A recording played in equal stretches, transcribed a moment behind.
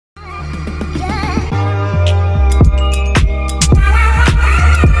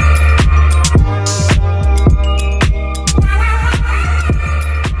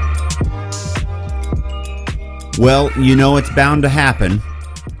Well, you know it's bound to happen.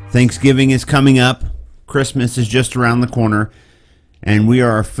 Thanksgiving is coming up. Christmas is just around the corner. And we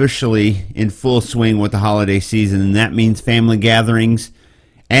are officially in full swing with the holiday season. And that means family gatherings.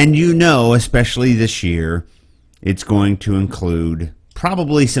 And you know, especially this year, it's going to include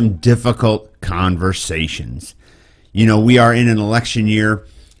probably some difficult conversations. You know, we are in an election year,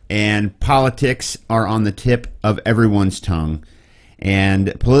 and politics are on the tip of everyone's tongue.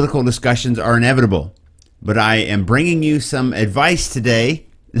 And political discussions are inevitable. But I am bringing you some advice today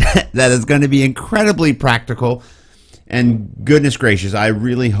that is going to be incredibly practical. And goodness gracious, I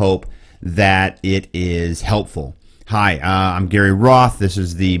really hope that it is helpful. Hi, I'm Gary Roth. This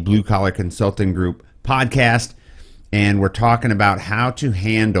is the Blue Collar Consulting Group podcast. And we're talking about how to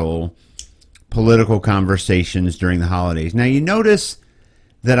handle political conversations during the holidays. Now, you notice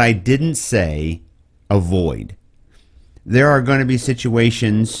that I didn't say avoid. There are going to be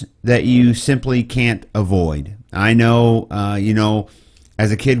situations that you simply can't avoid. I know,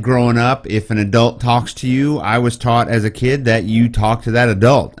 as a kid growing up, if an adult talks to you, I was taught as a kid that you talk to that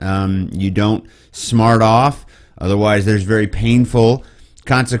adult. You don't smart off, otherwise there's very painful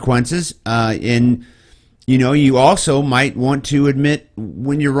consequences. And, you also might want to admit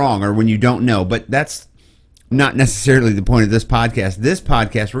when you're wrong or when you don't know, but that's not necessarily the point of this podcast. This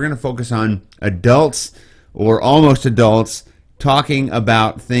podcast, we're going to focus on adults or almost adults talking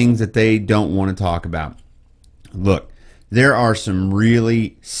about things that they don't want to talk about. Look, there are some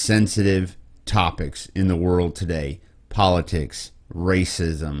really sensitive topics in the world today. Politics,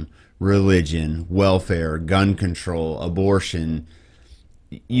 racism, religion, welfare, gun control, abortion.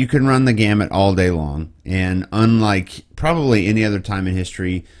 You can run the gamut all day long. And unlike probably any other time in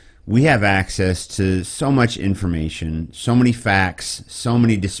history, we have access to so much information, so many facts, so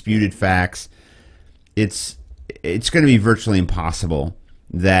many disputed facts. It's going to be virtually impossible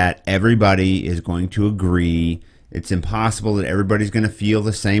that everybody is going to agree. It's impossible that everybody's going to feel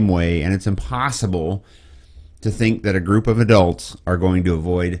the same way, and it's impossible to think that a group of adults are going to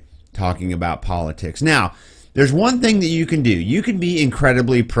avoid talking about politics. Now, there's one thing that you can do. You can be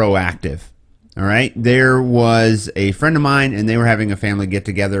incredibly proactive, all right? There was a friend of mine, and they were having a family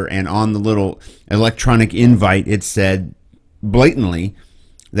get-together, and on the little electronic invite, it said blatantly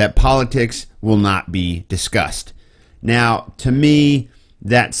that politics will not be discussed. Now, to me,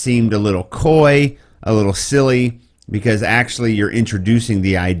 that seemed a little coy, a little silly, because actually you're introducing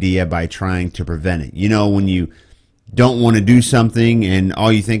the idea by trying to prevent it. You know, when you don't want to do something and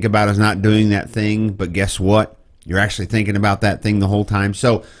all you think about is not doing that thing, but guess what? You're actually thinking about that thing the whole time.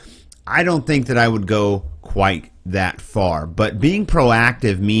 So I don't think that I would go quite that far. But being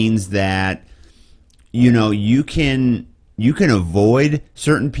proactive means that, you can avoid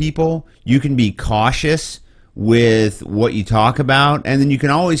certain people. You can be cautious with what you talk about, and then you can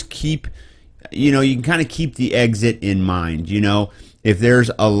always keep, you can kind of keep the exit in mind. If there's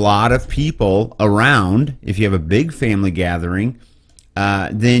a lot of people around, if you have a big family gathering,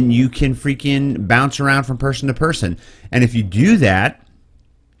 then you can freaking bounce around from person to person. And if you do that,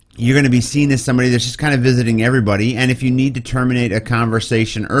 you're going to be seen as somebody that's just kind of visiting everybody. And if you need to terminate a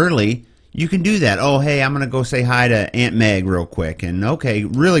conversation early, you can do that. Oh, hey, I'm going to go say hi to Aunt Meg real quick. And okay,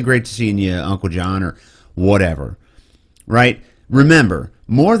 really great to seeing you, Uncle John, or whatever, right? Remember,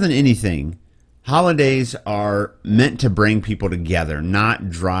 more than anything, holidays are meant to bring people together, not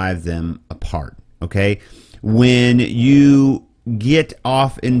drive them apart, okay? When you get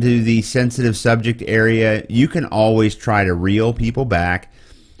off into the sensitive subject area, you can always try to reel people back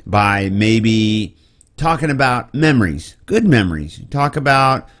by maybe talking about memories, good memories. Talk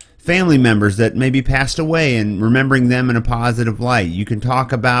about family members that maybe passed away and remembering them in a positive light. You can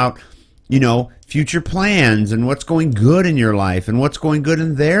talk about, future plans and what's going good in your life and what's going good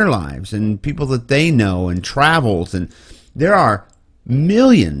in their lives and people that they know and travels. And there are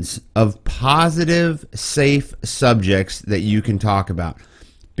millions of positive, safe subjects that you can talk about.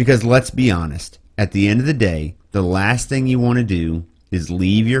 Because let's be honest, at the end of the day, the last thing you want to do is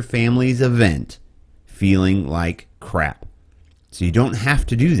leave your family's event feeling like crap. So you don't have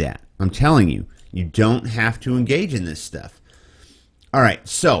to do that. I'm telling you, you don't have to engage in this stuff. All right,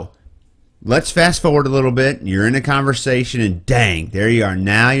 so let's fast forward a little bit. You're in a conversation, and dang, there you are.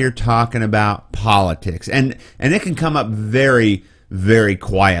 Now you're talking about politics. And it can come up very, very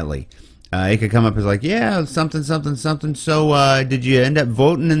quietly. It could come up as like, yeah, something, something, something. So did you end up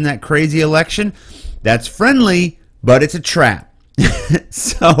voting in that crazy election? That's friendly, but it's a trap.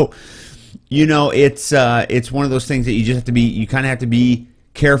 So, it's one of those things that you kind of have to be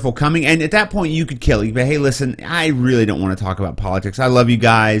careful coming. And at that point, you could kill. You could be, hey, listen, I really don't want to talk about politics. I love you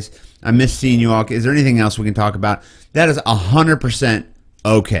guys. I miss seeing you all. Is there anything else we can talk about? That is 100%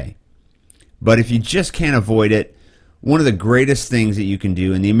 okay. But if you just can't avoid it, one of the greatest things that you can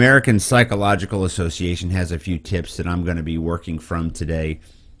do, and the American Psychological Association has a few tips that I'm going to be working from today,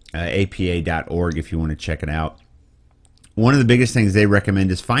 apa.org if you want to check it out. One of the biggest things they recommend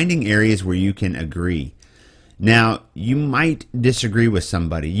is finding areas where you can agree. Now, you might disagree with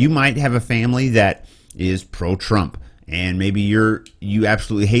somebody. You might have a family that is pro-Trump, and maybe you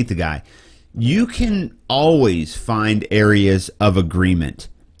absolutely hate the guy. You can always find areas of agreement.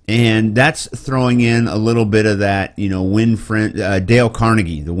 And that's throwing in a little bit of that, win friend, Dale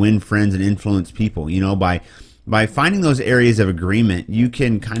Carnegie, the win friends and influence people. By finding those areas of agreement, you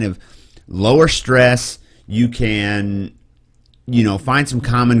can kind of lower stress. You can, find some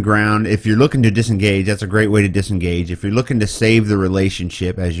common ground. If you're looking to disengage, that's a great way to disengage. If you're looking to save the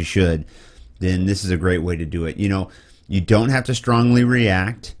relationship, as you should, then this is a great way to do it. You don't have to strongly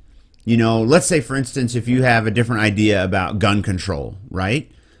react. Let's say, for instance, if you have a different idea about gun control,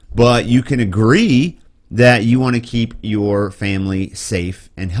 right? But you can agree that you want to keep your family safe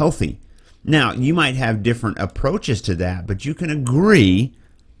and healthy. Now, you might have different approaches to that, but you can agree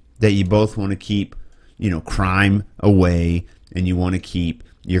that you both want to keep, crime away and you want to keep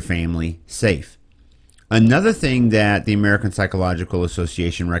your family safe. Another thing that the American Psychological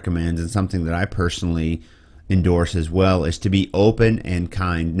Association recommends, and something that I personally endorse as well, is to be open and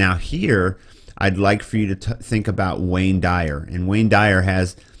kind. Now, here, I'd like for you to think about Wayne Dyer. And Wayne Dyer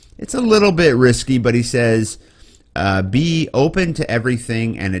has... It's a little bit risky, but he says, be open to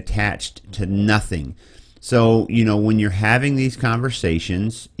everything and attached to nothing. So, when you're having these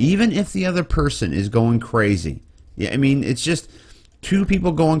conversations, even if the other person is going crazy, it's just two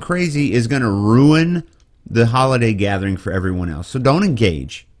people going crazy is going to ruin the holiday gathering for everyone else. So don't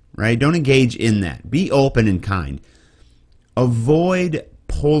engage, right? Don't engage in that. Be open and kind. Avoid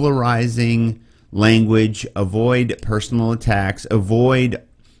polarizing language. Avoid personal attacks. Avoid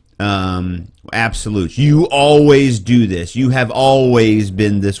absolutes. You always do this. You have always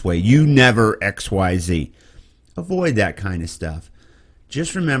been this way. You never XYZ. Avoid that kind of stuff.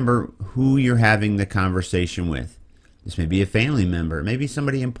 Just remember who you're having the conversation with. This may be a family member, maybe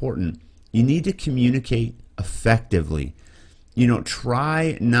somebody important. You need to communicate effectively.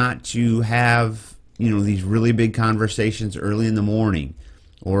 Try not to have, these really big conversations early in the morning,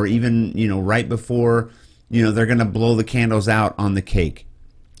 or even, right before, they're going to blow the candles out on the cake.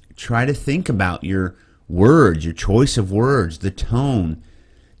 Try to think about your words, your choice of words, the tone.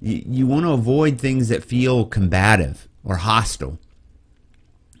 You want to avoid things that feel combative or hostile.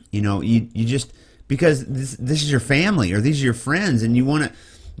 You just, because this is your family or these are your friends, and you want to,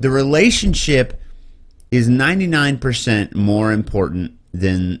 the relationship is 99% more important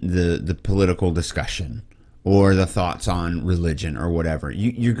than the political discussion or the thoughts on religion or whatever.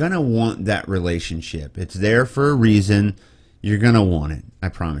 You're going to want that relationship. It's there for a reason. You're going to want it, I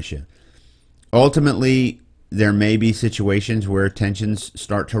promise you. Ultimately, there may be situations where tensions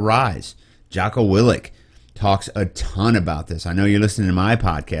start to rise. Jocko Willink talks a ton about this. I know you're listening to my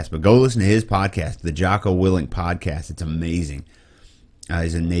podcast, but go listen to his podcast, the Jocko Willink podcast. It's amazing.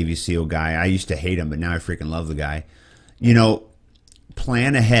 He's a Navy SEAL guy. I used to hate him, but now I freaking love the guy.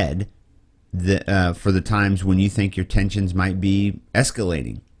 Plan ahead for the times when you think your tensions might be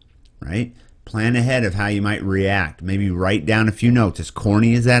escalating, right? Plan ahead of how you might react. Maybe write down a few notes. As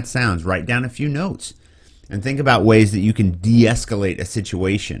corny as that sounds, write down a few notes and think about ways that you can de-escalate a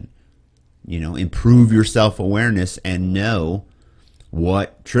situation. Improve your self-awareness and know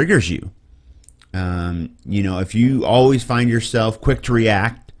what triggers you. If you always find yourself quick to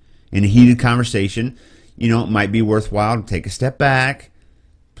react in a heated conversation, it might be worthwhile to take a step back,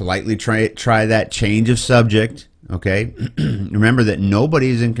 politely try that change of subject. Okay? Remember that nobody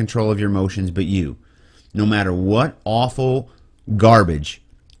is in control of your emotions but you. No matter what awful garbage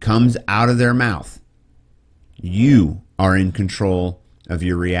comes out of their mouth, you are in control of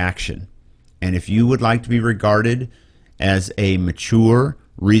your reaction. And if you would like to be regarded as a mature,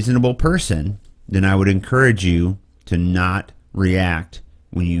 reasonable person, then I would encourage you to not react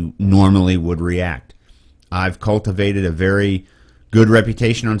when you normally would react. I've cultivated a very good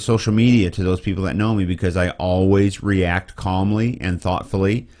reputation on social media to those people that know me because I always react calmly and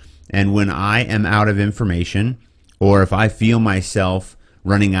thoughtfully. And when I am out of information, or if I feel myself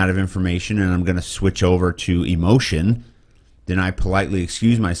running out of information and I'm going to switch over to emotion, then I politely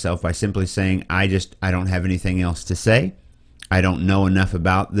excuse myself by simply saying, I don't have anything else to say. I don't know enough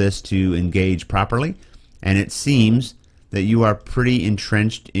about this to engage properly. And it seems that you are pretty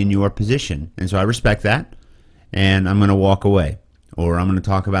entrenched in your position. And so I respect that. And I'm going to walk away. Or I'm going to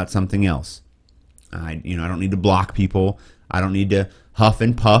talk about something else. I don't need to block people. I don't need to huff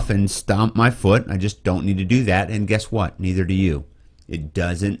and puff and stomp my foot. I just don't need to do that. And guess what? Neither do you. It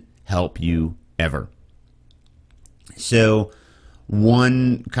doesn't help you ever. So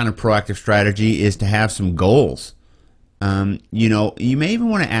one kind of proactive strategy is to have some goals. You may even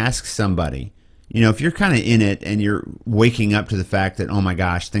want to ask somebody, if you're kind of in it and you're waking up to the fact that, oh my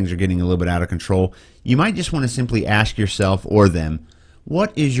gosh, things are getting a little bit out of control, you might just want to simply ask yourself or them,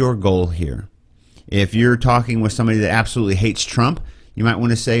 what is your goal here? If you're talking with somebody that absolutely hates Trump, you might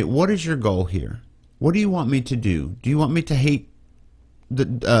want to say, what is your goal here? What do you want me to do? Do you want me to hate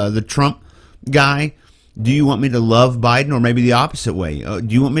the Trump guy? Do you want me to love Biden, or maybe the opposite way?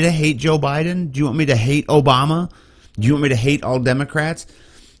 Do you want me to hate Joe Biden? Do you want me to hate Obama? Do you want me to hate all Democrats?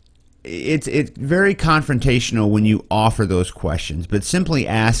 It's very confrontational when you offer those questions, but simply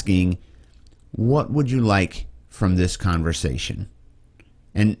asking, what would you like from this conversation?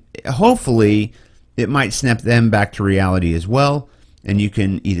 And hopefully it might snap them back to reality as well, and you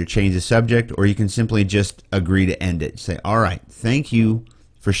can either change the subject or you can simply just agree to end it. Say, all right, thank you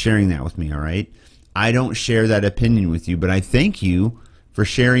for sharing that with me, all right? I don't share that opinion with you, but I thank you for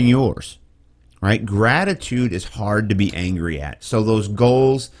sharing yours, right? Gratitude is hard to be angry at. So those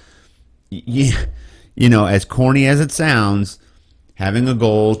goals, as corny as it sounds, having a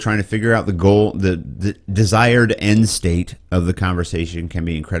goal, trying to figure out the goal, the desired end state of the conversation can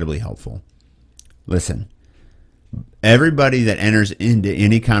be incredibly helpful. Listen, everybody that enters into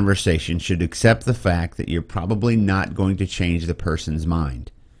any conversation should accept the fact that you're probably not going to change the person's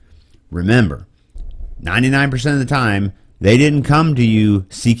mind. Remember, 99% of the time, they didn't come to you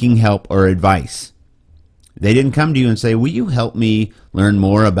seeking help or advice. They didn't come to you and say, will you help me learn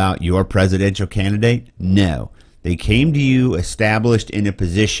more about your presidential candidate? No. They came to you established in a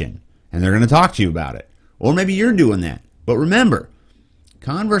position, and they're going to talk to you about it. Or maybe you're doing that. But remember,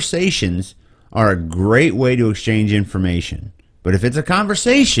 conversations are a great way to exchange information. But if it's a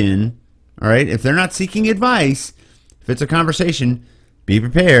conversation, all right, if they're not seeking advice, if it's a conversation, be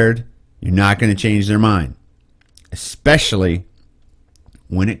prepared. You're not going to change their mind, especially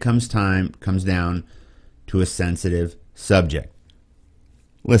when it comes down to a sensitive subject.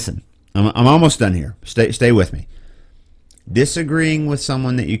 Listen, I'm almost done here. Stay with me. Disagreeing with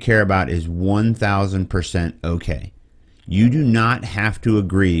someone that you care about is 1,000% okay. You do not have to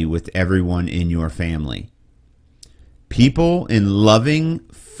agree with everyone in your family. People in loving,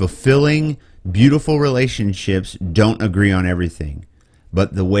 fulfilling, beautiful relationships don't agree on everything,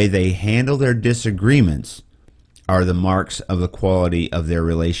 but the way they handle their disagreements are the marks of the quality of their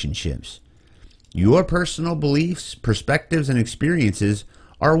relationships. Your personal beliefs, perspectives, and experiences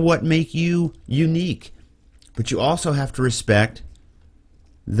are what make you unique. But you also have to respect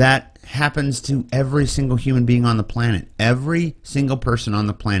that happens to every single human being on the planet. Every single person on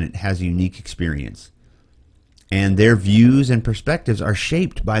the planet has a unique experience. And their views and perspectives are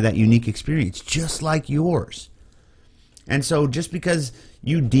shaped by that unique experience, just like yours. And so just because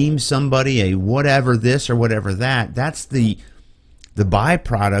you deem somebody a whatever this or whatever that, that's the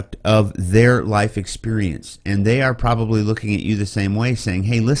byproduct of their life experience. And they are probably looking at you the same way, saying,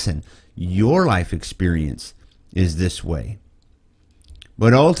 hey, listen, your life experience is this way.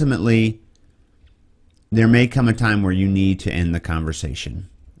 But ultimately, there may come a time where you need to end the conversation,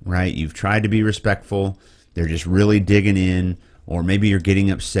 right? You've tried to be respectful. They're just really digging in, or maybe you're getting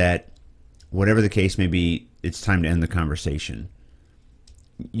upset. Whatever the case may be, it's time to end the conversation.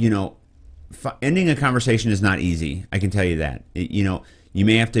 Ending a conversation is not easy. I can tell you that. You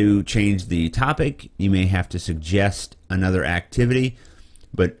may have to change the topic. You may have to suggest another activity.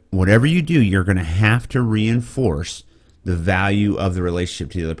 But whatever you do, you're going to have to reinforce the value of the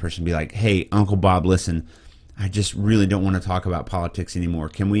relationship to the other person. Be like, hey, Uncle Bob, listen, I just really don't want to talk about politics anymore.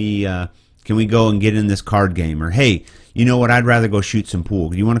 Can we go and get in this card game? Or, hey, you know what? I'd rather go shoot some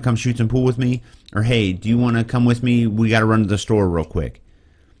pool. Do you want to come shoot some pool with me? Or, hey, do you want to come with me? We got to run to the store real quick.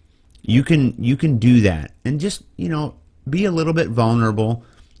 You can do that. And just, be a little bit vulnerable.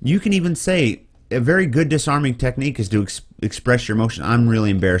 You can even say, a very good disarming technique is to express your emotion. I'm really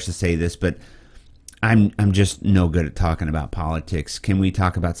embarrassed to say this, but I'm just no good at talking about politics. Can we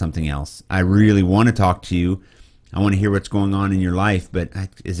talk about something else? I really want to talk to you. I want to hear what's going on in your life, but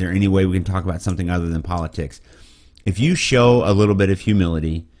is there any way we can talk about something other than politics? If you show a little bit of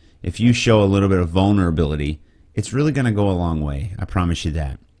humility, if you show a little bit of vulnerability, it's really going to go a long way. I promise you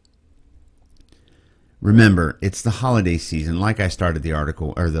that. Remember, it's the holiday season. Like I started the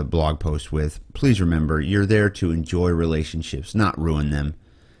article or the blog post with, please remember, you're there to enjoy relationships, not ruin them.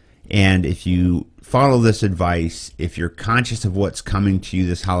 And if you follow this advice, if you're conscious of what's coming to you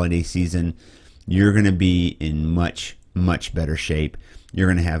this holiday season, you're going to be in much, much better shape. You're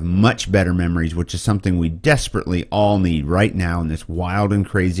going to have much better memories, which is something we desperately all need right now in this wild and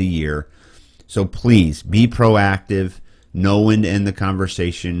crazy year. So please be proactive. know when to end the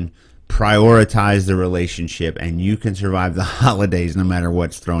conversation, prioritize the relationship, and you can survive the holidays no matter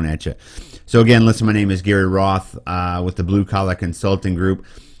what's thrown at you. So again, listen, my name is Gary Roth with the Blue Collar Consulting Group.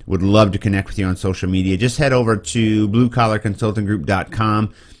 Would love to connect with you on social media. Just head over to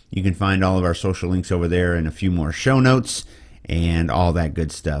bluecollarconsultinggroup.com. You can find all of our social links over there and a few more show notes and all that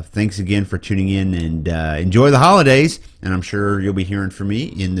good stuff. Thanks again for tuning in, and enjoy the holidays, and I'm sure you'll be hearing from me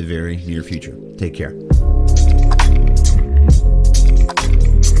in the very near future. Take care.